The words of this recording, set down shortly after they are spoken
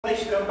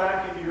place them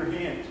back into your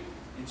hand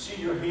and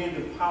see your hand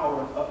of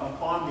power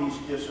upon these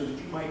gifts so that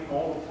you might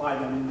multiply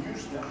them and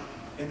use them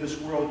in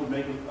this world to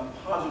make a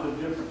positive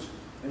difference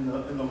in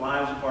the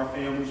lives of our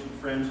families and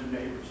friends and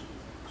neighbors.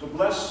 So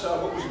bless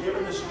what was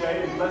given this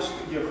day and bless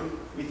the giver.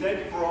 We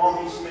thank you for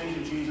all these things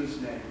in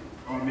Jesus' name.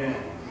 Amen.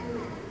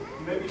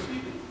 You may be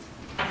seated.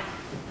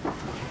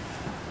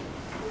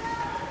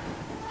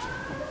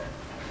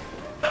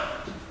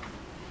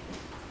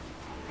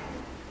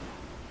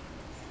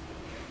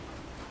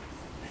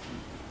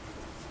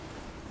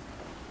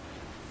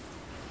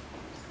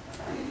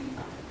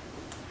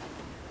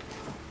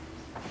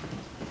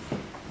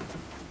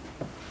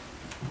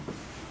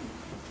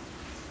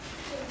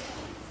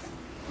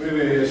 We have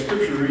a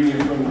scripture reading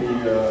from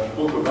the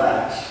book of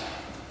Acts,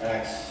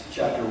 Acts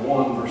chapter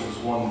 1, verses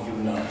 1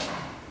 through 9.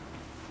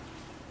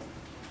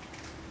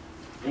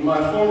 In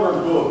my former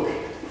book,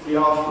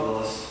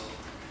 Theophilus,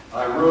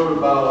 I wrote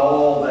about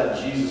all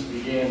that Jesus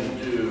began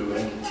to do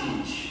and to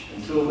teach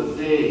until the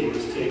day he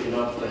was taken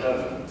up to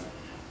heaven,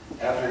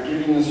 after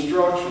giving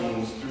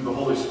instructions through the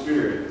Holy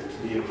Spirit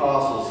to the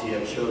apostles he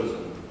had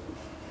chosen.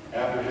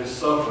 After his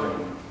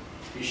suffering,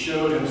 he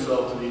showed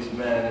himself to these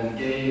men and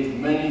gave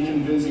many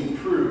convincing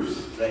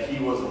proofs that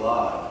he was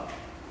alive.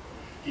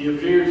 He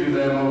appeared to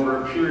them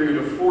over a period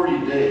of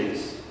 40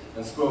 days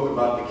and spoke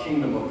about the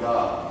kingdom of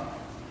God.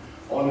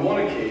 On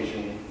one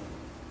occasion,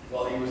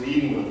 while he was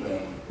eating with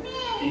them,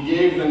 he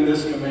gave them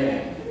this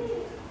command: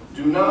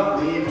 "Do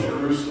not leave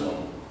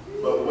Jerusalem,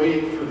 but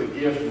wait for the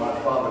gift my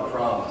Father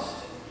promised,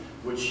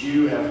 which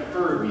you have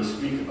heard me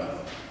speak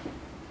about.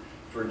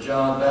 For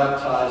John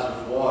baptized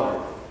with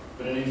water,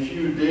 but in a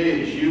few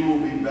days you will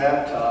be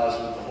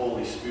baptized with the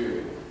Holy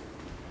Spirit."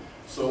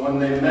 So when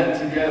they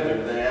met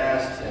together, they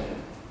asked him,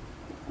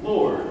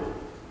 "Lord,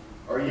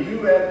 are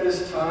you at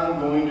this time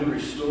going to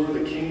restore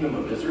the kingdom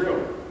of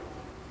Israel?"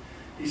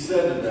 He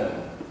said to them,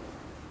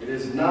 "It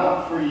is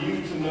not for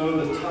you to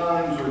know the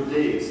times or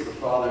dates the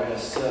Father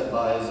has set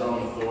by his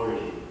own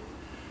authority,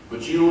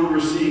 but you will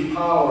receive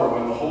power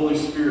when the Holy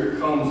Spirit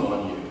comes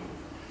on you,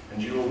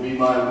 and you will be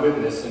my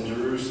witness in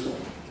Jerusalem,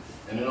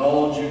 and in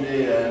all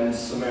Judea and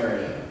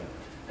Samaria,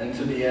 and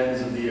to the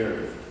ends of the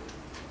earth."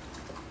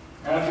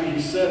 After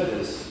he said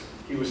this,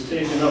 he was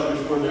taken up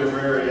before their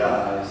very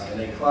eyes, and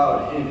a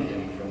cloud hid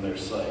him from their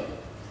sight.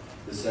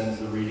 This ends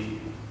the reading.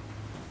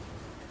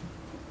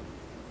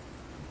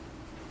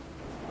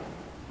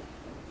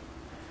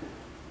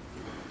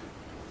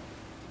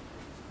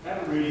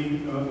 That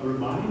reading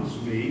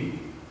reminds me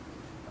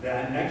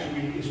that next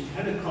week is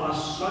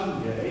Pentecost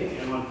Sunday,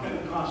 and on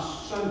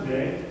Pentecost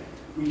Sunday,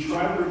 we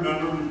try to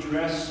remember to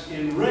dress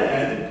in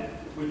red,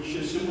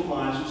 which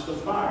symbolizes the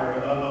fire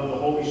of the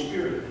Holy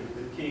Spirit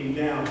that came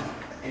down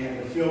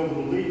and filled the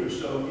believers.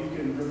 So if you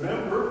can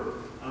remember,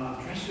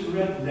 dress in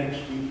red next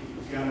week.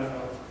 If you've got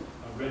a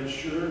red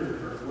shirt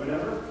or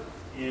whatever,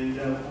 and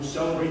we'll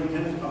celebrate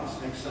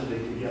Pentecost next Sunday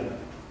together.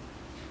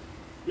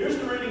 Here's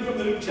the reading from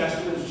the New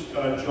Testament,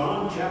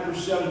 John chapter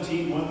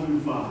 17, 1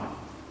 through 5.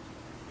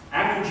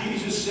 After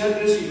Jesus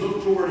said this, he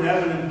looked toward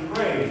heaven and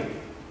prayed,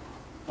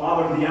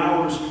 "Father, the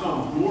hour has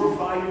come.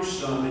 Glorify your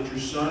Son, that your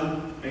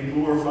Son may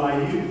glorify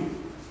you.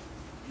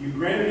 You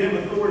granted him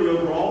authority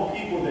over all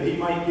people, that he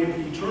might give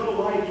eternal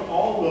life to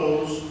all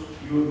those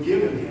you have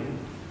given him.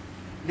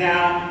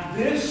 Now,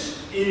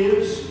 this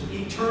is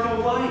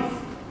eternal life,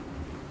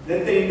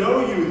 that they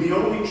know you, the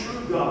only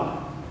true God,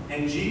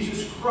 and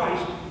Jesus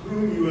Christ,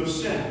 whom you have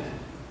sent.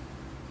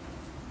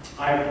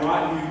 I have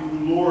brought you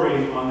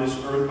glory on this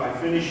earth by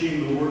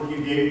finishing the work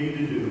you gave me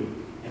to do.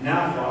 And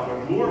now,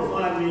 Father,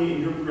 glorify me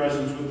in your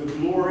presence with the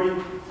glory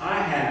I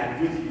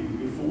had with you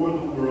before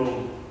the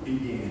world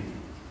began."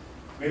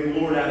 May the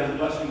Lord add his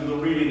blessing to the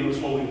reading of his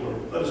holy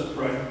word. Let us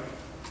pray.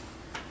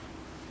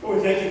 Lord,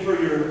 we thank you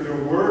for your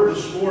word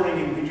this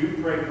morning, and we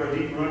do pray for a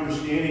deeper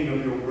understanding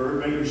of your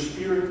word. May your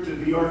Spirit to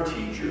be our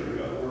teacher.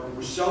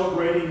 We're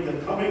celebrating the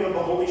coming of the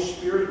Holy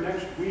Spirit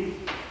next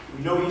week.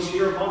 We know he's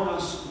here among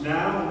us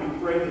now, and we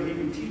pray that he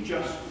would teach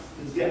us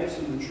the depths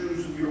and the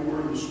truths of your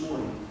word this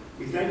morning.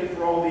 We thank you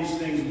for all these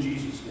things in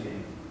Jesus'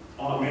 name.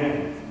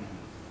 Amen.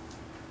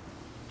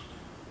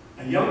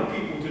 And young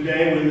people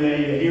today, when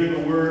they hear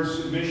the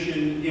words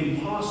Mission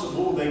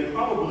Impossible, they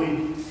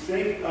probably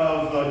think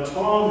of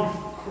Tom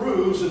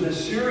Cruise and a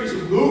series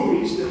of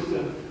movies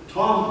that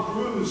Tom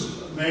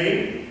Cruise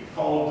made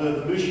called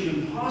the Mission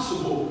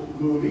Impossible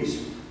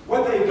movies.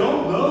 What they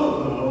don't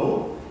know,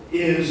 though,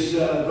 is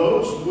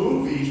those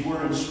movies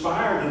were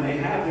inspired and they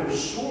have their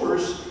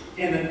source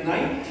in a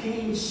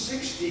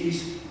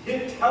 1960s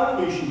hit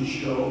television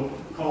show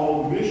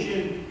called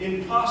Mission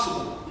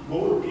Impossible.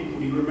 Motor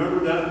people, you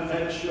remember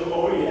that show?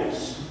 Oh,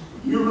 yes.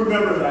 You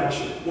remember that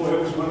show. Boy, it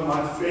was one of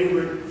my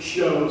favorite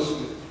shows.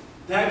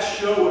 That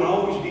show would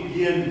always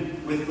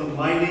begin with the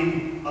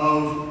lighting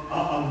of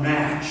a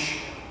match.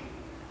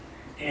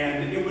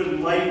 And it would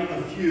light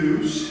a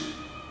fuse.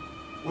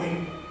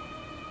 Wait.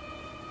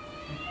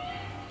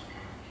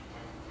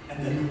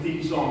 And then the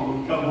theme song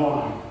would come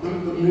on. The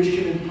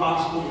Mission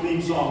Impossible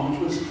theme song, which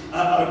was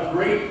a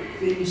great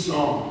theme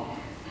song.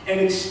 And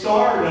it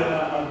starred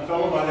a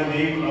fellow by the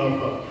name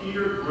of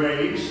Peter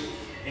Graves,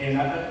 and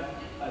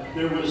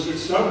there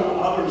was several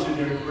others in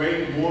there,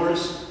 Greg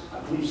Morris, I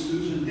believe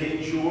Susan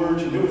Day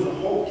George, and there was a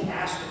whole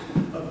cast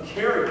of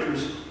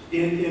characters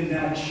in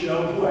that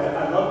show. Boy,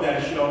 I love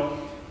that show.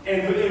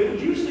 And it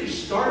would usually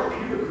start,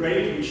 Peter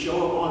Graves would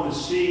show up on the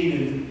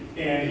scene,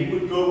 and he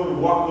would go over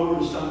and walk over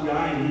to some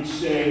guy, and he'd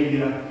say,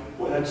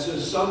 boy, that's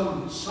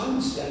some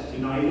sunset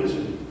tonight,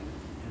 isn't it?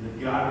 And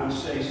the guy would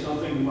say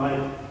something like,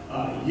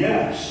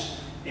 yes.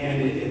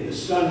 And the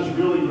sun is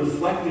really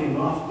reflecting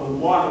off the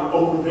water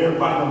over there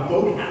by the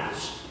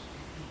boathouse.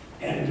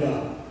 And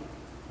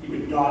he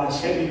would nod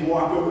his head, he'd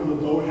walk over to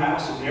the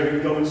boathouse, and there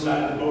he'd go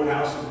inside the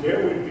boathouse, and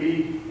there would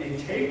be a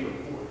tape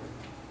recorder.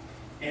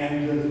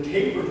 And the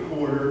tape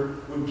recorder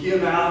would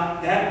give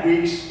out that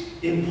week's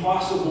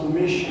impossible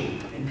mission.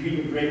 And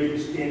Peter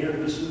Graves would stand there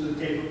and listen to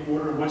the tape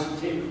recorder, and once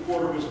the tape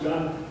recorder was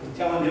done with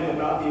telling him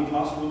about the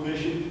impossible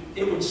mission,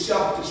 it would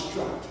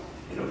self-destruct.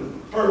 And it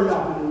would burn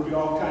up, and there would be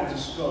all kinds of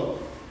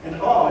smoke. And it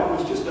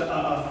was just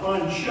a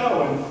fun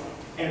show.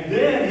 And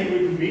then he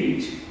would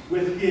meet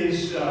with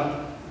his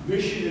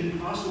Mission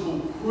Impossible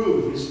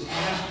crew, his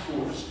task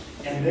force,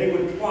 and they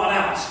would plot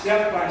out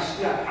step by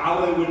step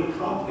how they would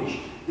accomplish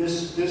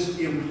this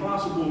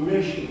impossible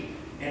mission.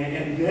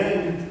 And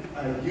then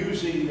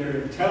using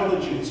their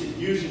intelligence and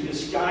using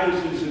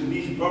disguises and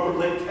these rubber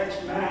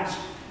latex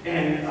masks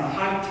and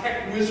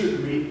high-tech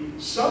wizardry,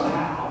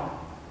 somehow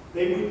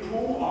they would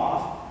pull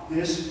off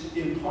this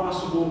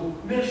impossible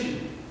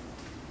mission.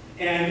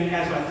 And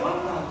as I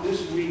thought about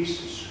this week's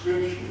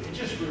scripture, it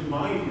just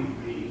reminded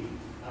me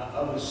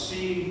of a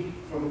scene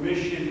from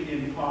Mission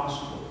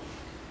Impossible.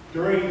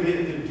 During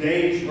the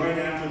days right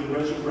after the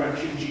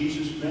resurrection,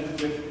 Jesus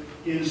met with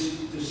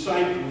his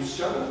disciples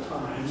several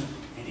times,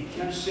 and he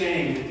kept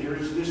saying that there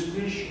is this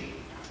mission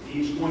that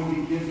he is going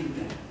to give to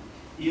them.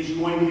 He is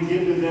going to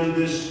give to them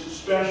this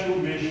special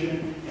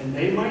mission, and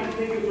they might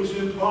think it was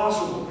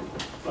impossible,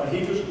 but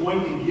he was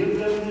going to give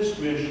them this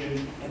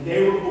mission, and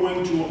they were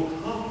going to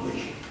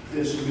accomplish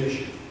this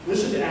mission.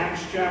 Listen to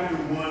Acts chapter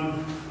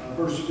 1,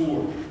 verse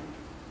 4.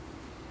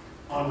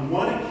 On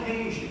one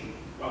occasion,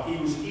 while he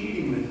was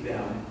eating with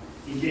them,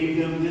 he gave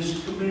them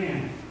this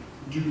command: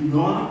 do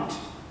not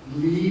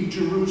leave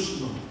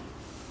Jerusalem,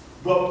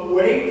 but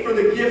wait for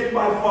the gift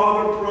my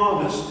Father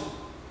promised,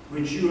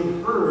 which you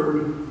have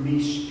heard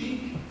me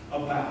speak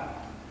about.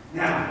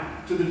 Now,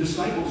 to the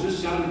disciples, this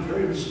sounded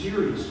very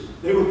mysterious.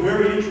 They were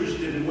very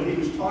interested in what he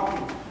was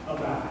talking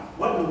about.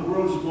 What in the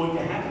world is going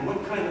to happen?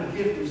 What kind of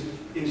gift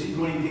is he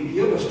going to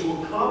give us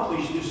to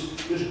accomplish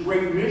this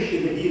great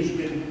mission that he has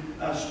been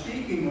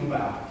speaking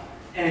about?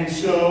 And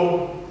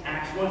so,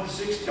 Acts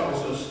 1:6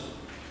 tells us,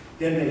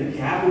 then they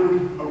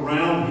gathered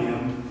around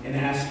him and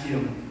asked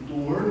him,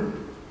 Lord,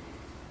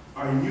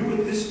 are you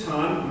at this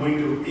time going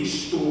to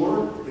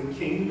restore the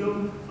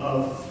kingdom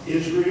of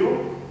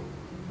Israel?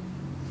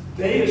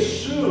 They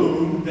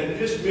assumed that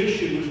this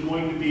mission was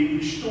going to be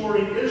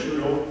restoring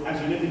Israel as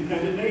an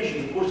independent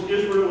nation. Of course,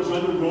 Israel was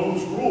under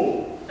Rome's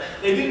rule.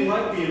 They didn't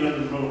like being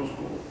under Rome's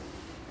rule.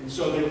 And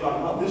so they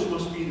thought, well, this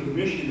must be the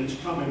mission that's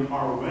coming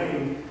our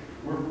way,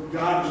 where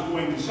God is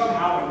going to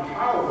somehow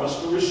empower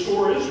us to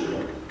restore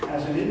Israel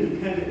as an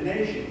independent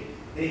nation.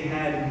 They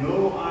had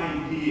no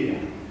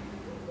idea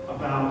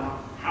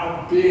about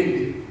how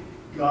big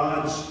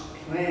God's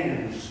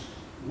plans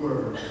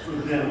were for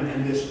them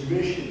and this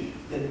mission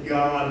that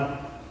God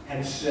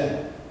had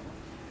set.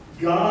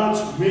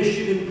 God's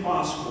mission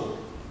impossible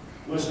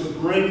was to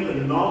bring the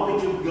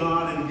knowledge of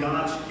God and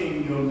God's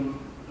kingdom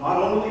not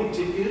only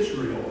to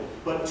Israel,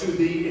 but to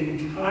the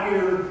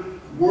entire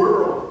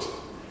world.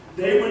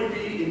 They would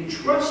be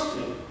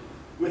entrusted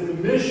with the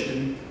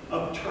mission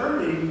of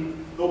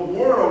turning the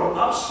world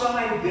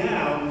upside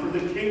down for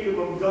the kingdom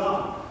of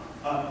God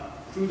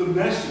through the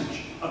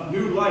message of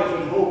new life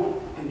and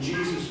hope in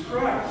Jesus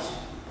Christ.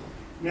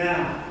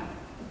 Now,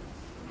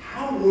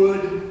 how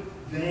would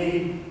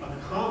they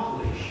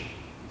accomplish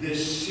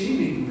this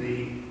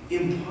seemingly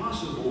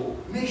impossible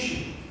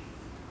mission?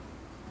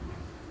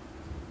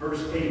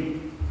 Verse 8,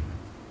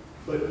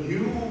 but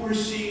you will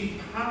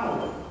receive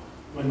power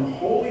when the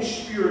Holy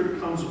Spirit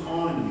comes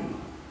on you,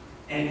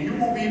 and you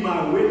will be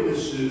my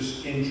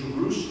witnesses in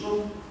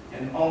Jerusalem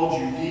and all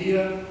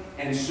Judea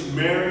and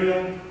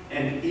Samaria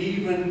and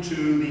even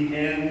to the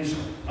ends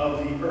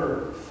of the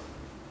earth.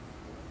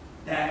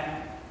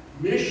 That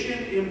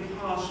mission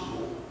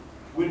impossible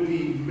would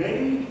be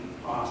made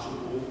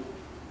possible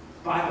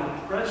by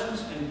the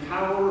presence and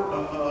power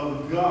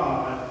of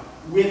God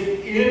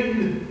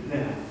within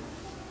them.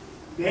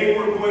 They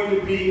were going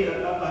to be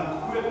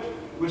equipped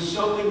with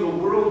something the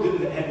world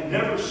had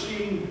never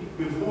seen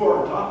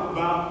before. Talk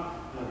about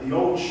the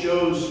old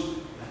show's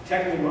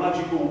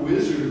technological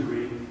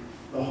wizardry.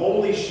 The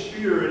Holy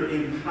Spirit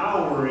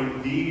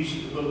empowering these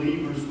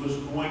believers was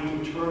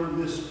going to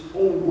turn this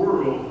whole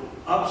world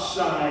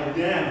upside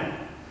down.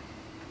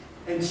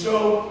 And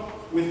so,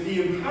 with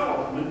the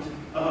empowerment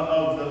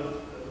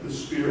of the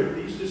Spirit,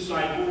 these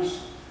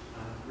disciples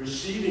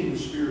receiving the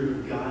Spirit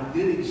of God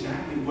did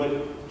exactly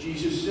what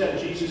Jesus said.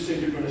 Jesus said,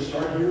 you're going to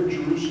start here in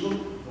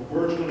Jerusalem,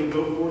 word's going to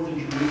go forth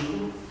in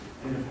Jerusalem.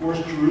 And of course,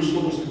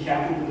 Jerusalem was the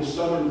capital of the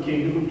southern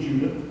kingdom of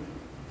Judah.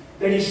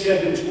 Then he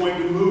said that it's going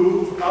to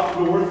move up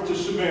north to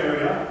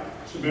Samaria.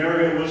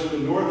 Samaria was the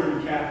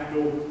northern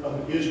capital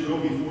of Israel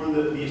before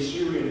the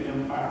Assyrian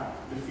Empire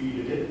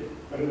defeated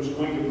it. But it was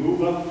going to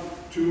move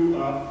up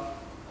to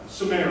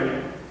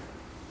Samaria.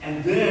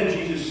 And then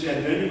Jesus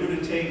said, then you're going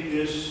to take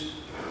this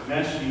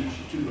message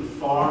to the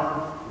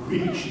far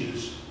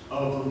reaches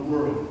of the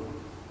world.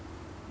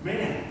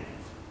 Man,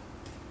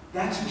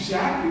 that's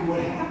exactly what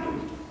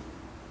happened.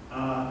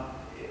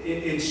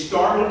 It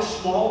started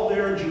small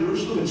there in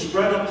Jerusalem and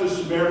spread up to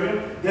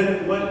Samaria. Then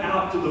it went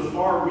out to the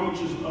far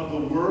reaches of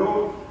the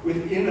world.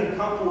 Within a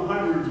couple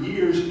hundred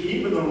years,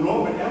 even the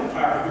Roman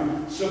Empire,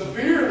 who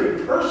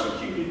severely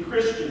persecuted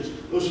Christians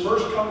those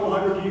first couple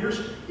hundred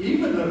years,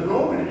 even the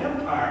Roman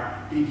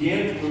Empire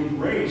began to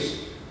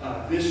embrace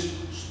this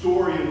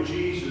story of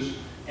Jesus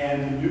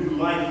and the new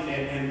life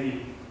and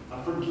the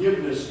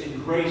forgiveness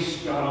and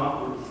grace God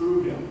offered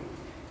through him.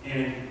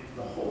 And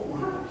the whole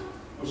world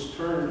was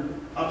turned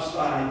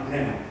upside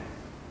down.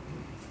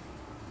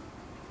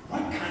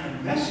 What kind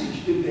of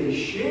message did they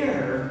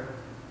share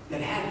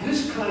that had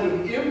this kind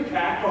of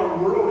impact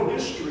on world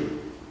history?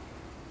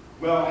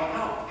 Well,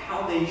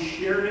 how they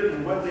shared it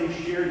and what they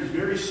shared is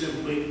very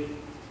simply,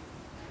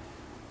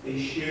 they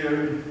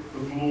shared the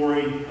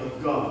glory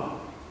of God.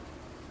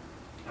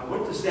 Now,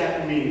 what does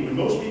that mean? When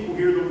most people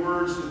hear the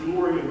words, the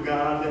glory of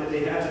God, that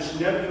they have this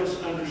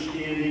nebulous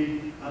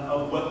understanding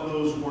of what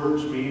those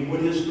words mean.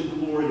 What is the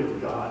glory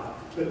of God?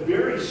 But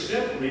very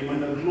simply,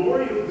 when the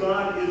glory of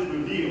God is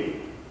revealed,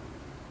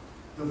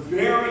 the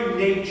very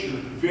nature, the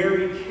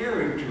very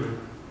character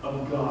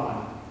of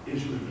God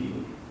is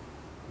revealed.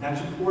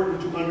 That's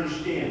important to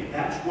understand.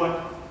 That's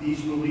what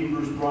these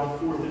believers brought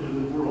forth into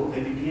the world.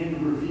 They began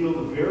to reveal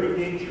the very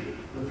nature,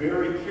 the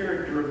very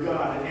character of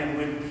God. And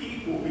when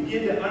people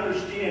begin to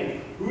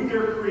understand who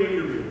their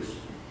Creator is,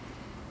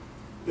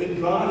 that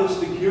God is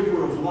the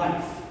giver of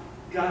life,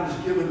 God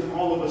has given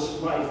all of us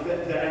life,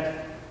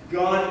 that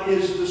God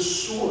is the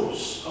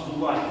source of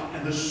life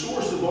and the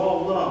source of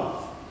all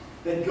love,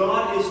 that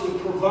God is the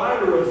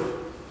provider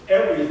of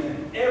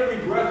everything, every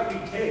breath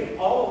we take,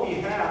 all we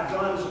have,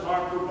 God is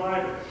our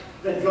provider,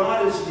 that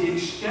God is the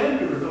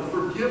extender of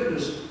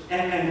forgiveness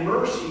and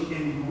mercy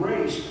and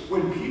grace.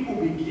 When people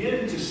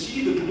begin to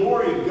see the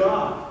glory of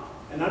God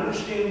and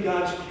understand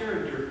God's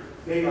character,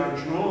 they are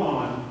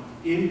drawn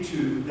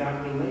into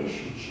that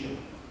relationship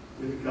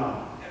with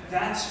God.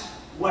 That's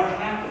what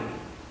happened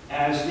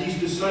as these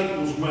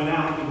disciples went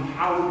out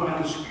empowered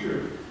by the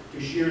Spirit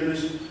to share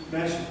this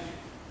message.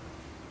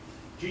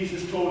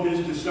 Jesus told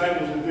his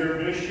disciples that their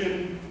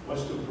mission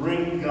was to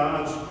bring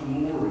God's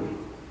glory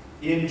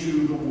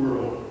into the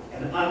world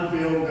and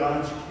unveil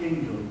God's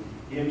kingdom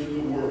into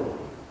the world.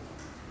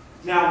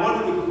 Now,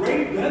 one of the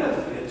great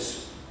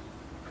benefits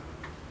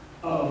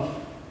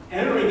of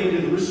entering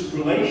into this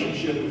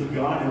relationship with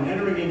God and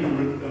entering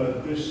into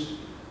this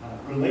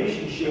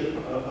relationship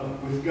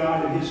with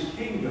God and his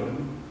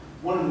kingdom,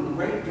 one of the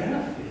great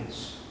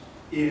benefits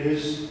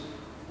is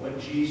what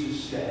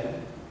Jesus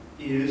said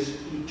is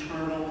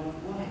eternal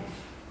life.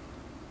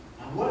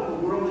 Now, what in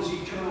the world is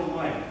eternal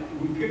life?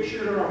 We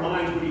picture in our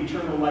minds what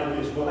eternal life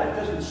is. Well, that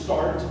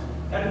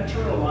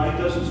eternal life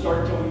doesn't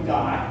start until we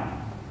die.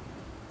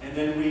 And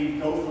then we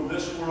go from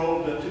this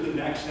world to the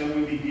next, and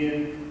we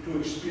begin to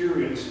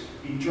experience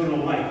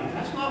eternal life. But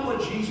that's not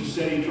what Jesus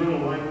said eternal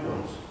life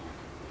was.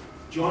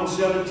 John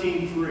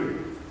 17:3.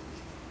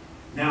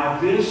 Now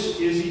this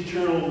is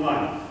eternal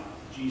life.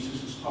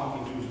 Jesus is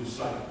talking to his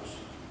disciples.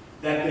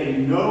 That they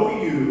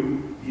know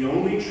you, the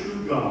only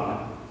true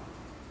God,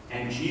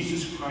 and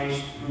Jesus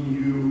Christ whom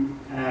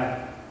you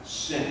have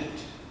sent.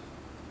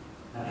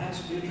 Now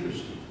that's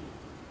interesting.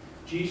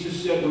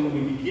 Jesus said when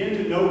we begin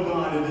to know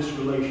God in this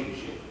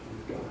relationship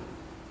with God,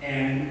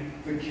 and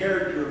the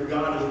character of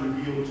God is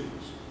revealed to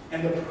us,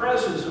 and the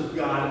presence of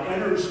God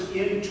enters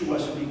into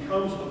us and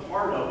becomes a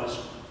part of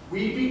us,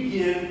 we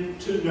begin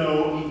to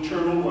know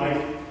eternal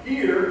life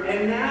here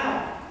and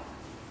now.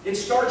 It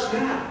starts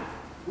now.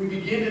 We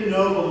begin to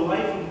know the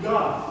life of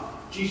God.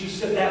 Jesus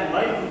said that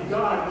life of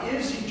God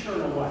is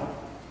eternal life.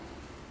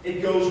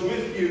 It goes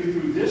with you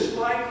through this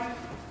life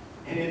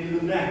and into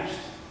the next.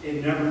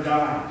 It never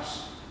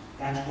dies.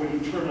 That's what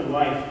eternal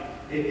life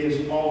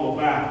is all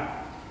about.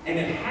 And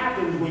it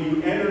happens when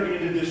you enter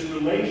into this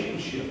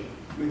relationship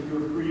with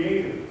your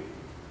Creator.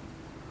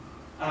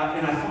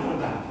 And I thought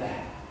about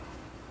that.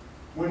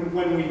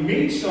 When we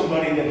meet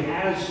somebody that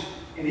has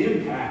an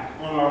impact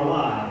on our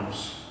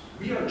lives,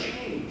 we are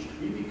changed.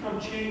 We become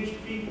changed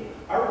people.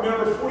 I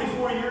remember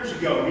 44 years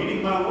ago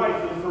meeting my wife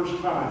for the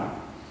first time.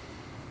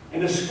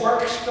 And a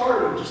spark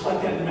started, just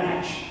like that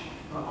match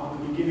on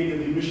the beginning of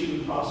the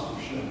Mission Impossible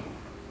show.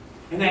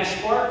 And that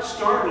spark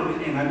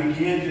started, and I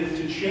began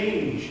to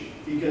change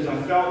because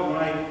I felt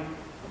like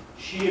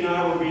she and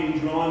I were being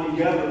drawn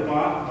together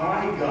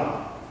by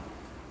God.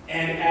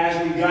 And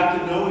as we got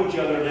to know each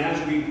other and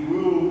as we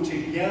grew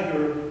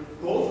together,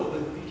 both of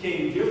us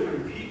became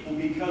different people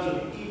because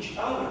of each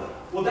other.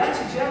 Well, that's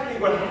exactly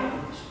what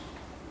happens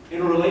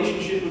in a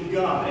relationship with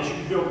God. As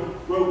you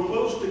grow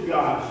close to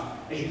God,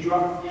 as you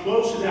draw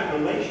close to that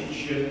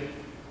relationship,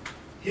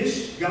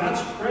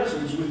 God's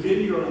presence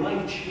within your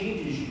life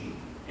changes you,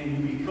 and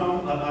you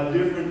become a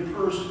different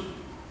person.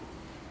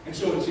 And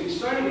so it's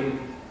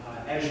exciting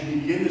as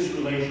you begin this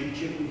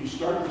relationship, when you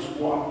start this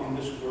walk in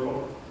this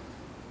world,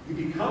 you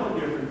become a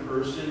different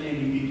person,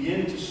 and you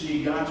begin to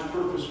see God's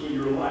purpose for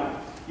your life.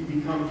 You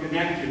become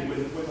connected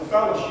with a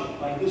fellowship,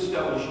 like this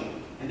fellowship.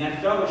 And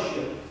that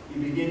fellowship,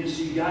 you begin to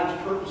see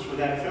God's purpose for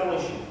that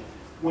fellowship.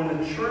 When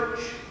a church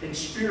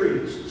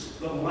experiences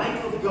the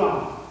life of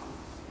God,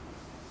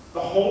 the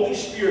Holy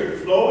Spirit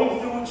flowing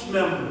through its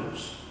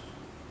members,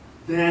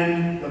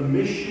 then the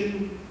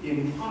mission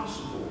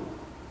impossible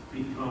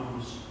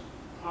becomes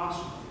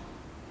possible.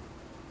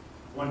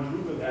 One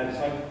proof of that is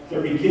like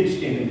 30 kids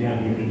standing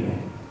down here today.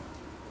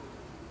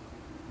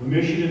 The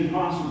mission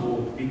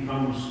impossible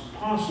becomes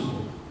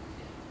possible.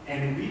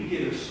 And we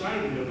get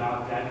excited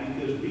about that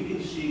because we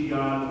can see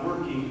God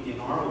working in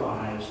our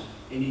lives,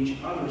 in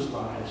each other's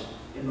lives,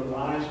 in the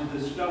lives of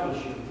this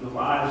fellowship, in the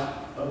lives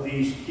of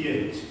these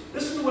kids.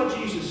 Listen to what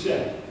Jesus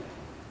said.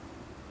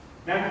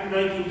 Matthew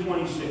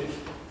 19:26.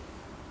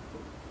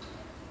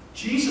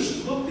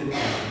 Jesus looked at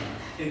them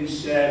and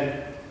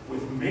said,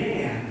 with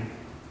man,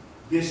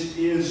 this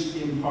is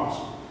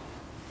impossible.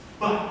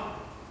 But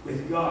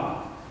with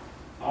God,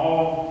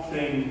 all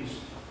things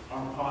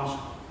are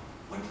possible.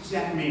 What does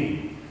that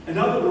mean? In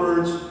other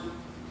words,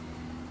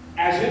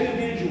 as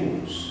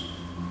individuals,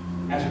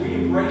 as we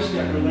embrace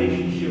that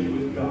relationship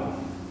with God,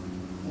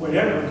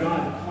 whatever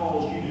God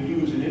calls you to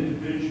do as an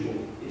individual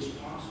is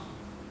possible.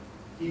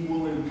 He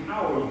will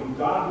empower you.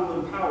 God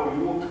will empower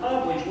you. You will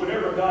accomplish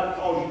whatever God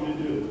calls you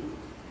to do.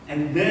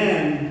 And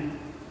then,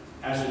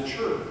 as a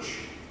church,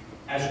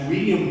 as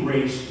we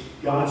embrace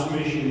God's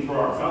mission for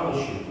our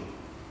fellowship,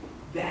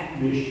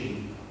 that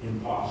mission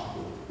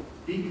impossible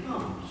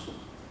becomes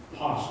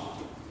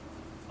possible.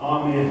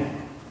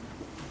 Amen.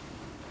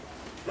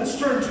 Let's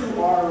turn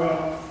to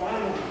our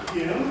final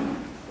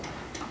hymn,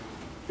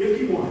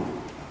 51.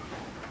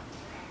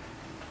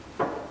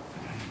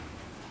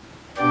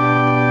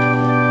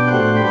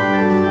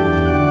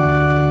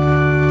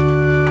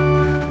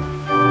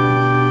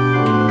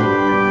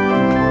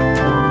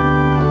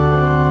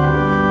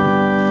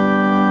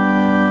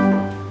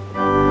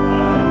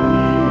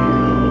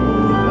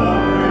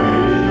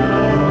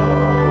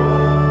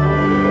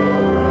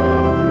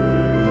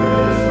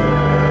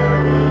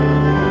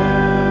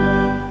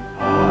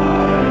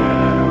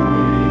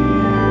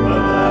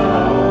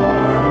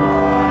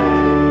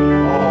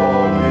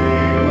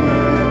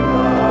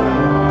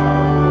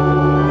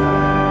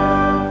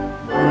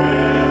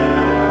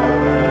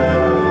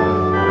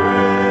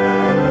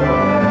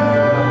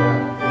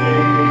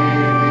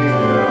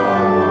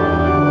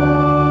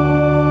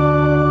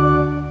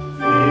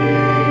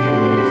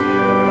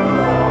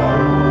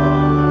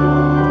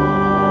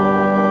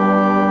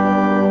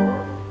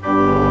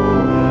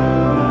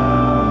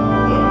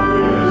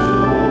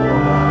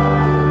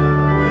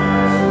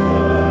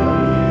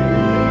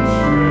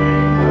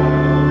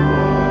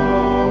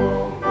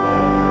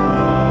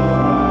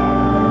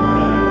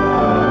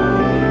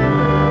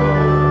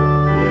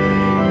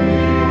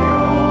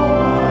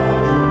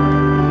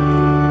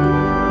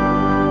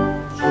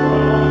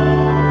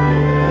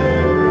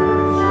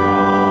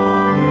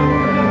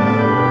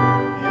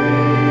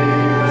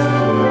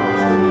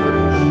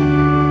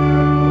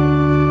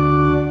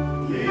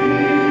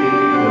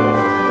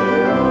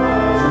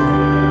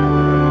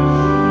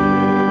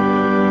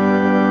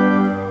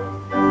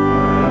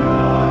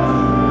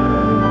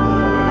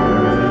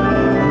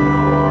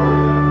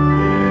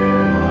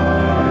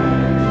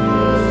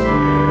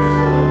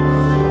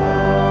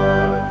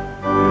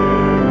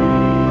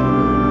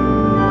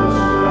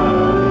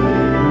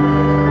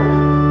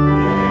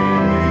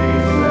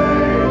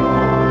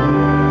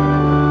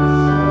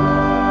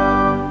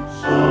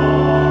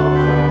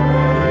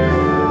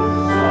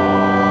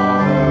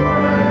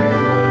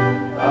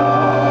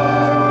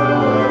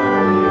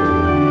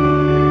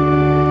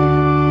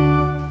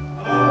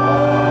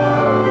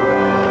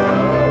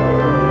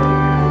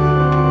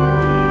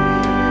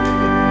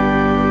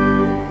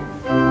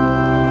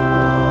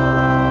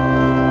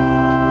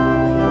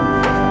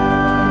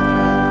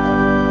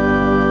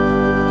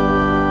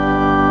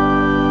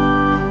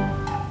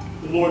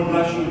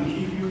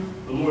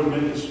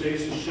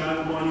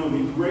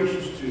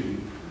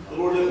 The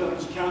Lord lift up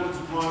his countenance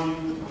upon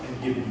you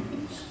and give you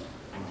peace.